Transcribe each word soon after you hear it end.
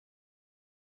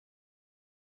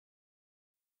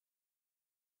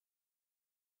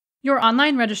Your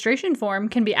online registration form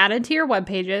can be added to your web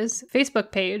pages,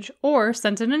 Facebook page, or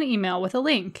sent in an email with a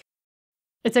link.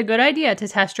 It's a good idea to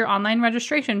test your online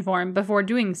registration form before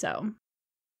doing so.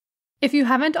 If you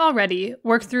haven't already,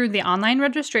 work through the online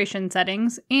registration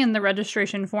settings and the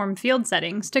registration form field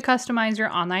settings to customize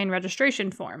your online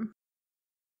registration form.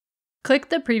 Click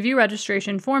the Preview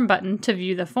Registration Form button to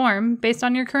view the form based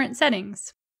on your current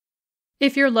settings.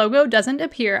 If your logo doesn't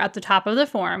appear at the top of the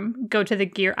form, go to the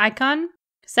gear icon,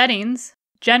 Settings,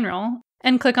 General,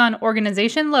 and click on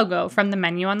Organization Logo from the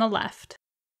menu on the left.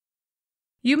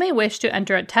 You may wish to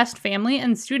enter a test family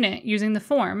and student using the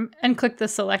form and click the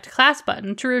Select Class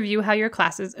button to review how your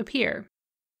classes appear.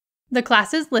 The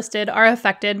classes listed are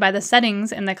affected by the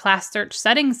settings in the Class Search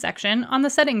Settings section on the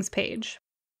Settings page.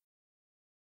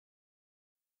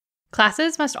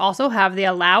 Classes must also have the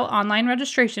Allow Online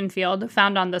Registration field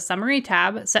found on the Summary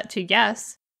tab set to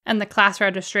Yes, and the class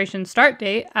registration start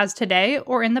date as today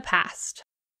or in the past.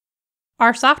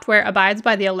 Our software abides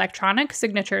by the Electronic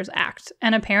Signatures Act,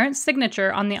 and a parent's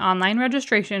signature on the online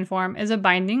registration form is a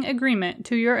binding agreement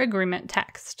to your agreement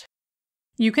text.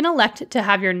 You can elect to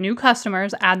have your new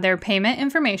customers add their payment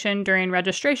information during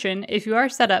registration if you are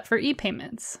set up for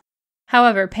e-payments.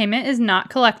 However, payment is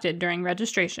not collected during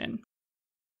registration.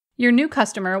 Your new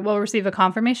customer will receive a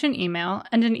confirmation email,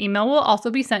 and an email will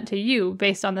also be sent to you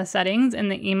based on the settings in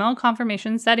the Email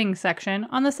Confirmation Settings section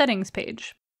on the Settings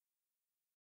page.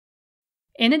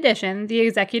 In addition, the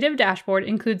Executive Dashboard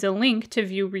includes a link to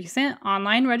view recent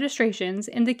online registrations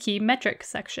in the Key Metrics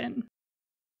section.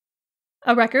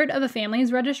 A record of a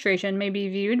family's registration may be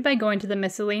viewed by going to the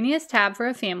Miscellaneous tab for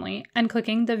a family and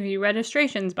clicking the View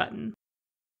Registrations button.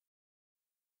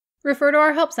 Refer to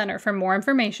our Help Center for more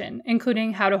information,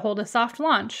 including how to hold a soft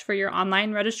launch for your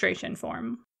online registration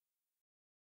form.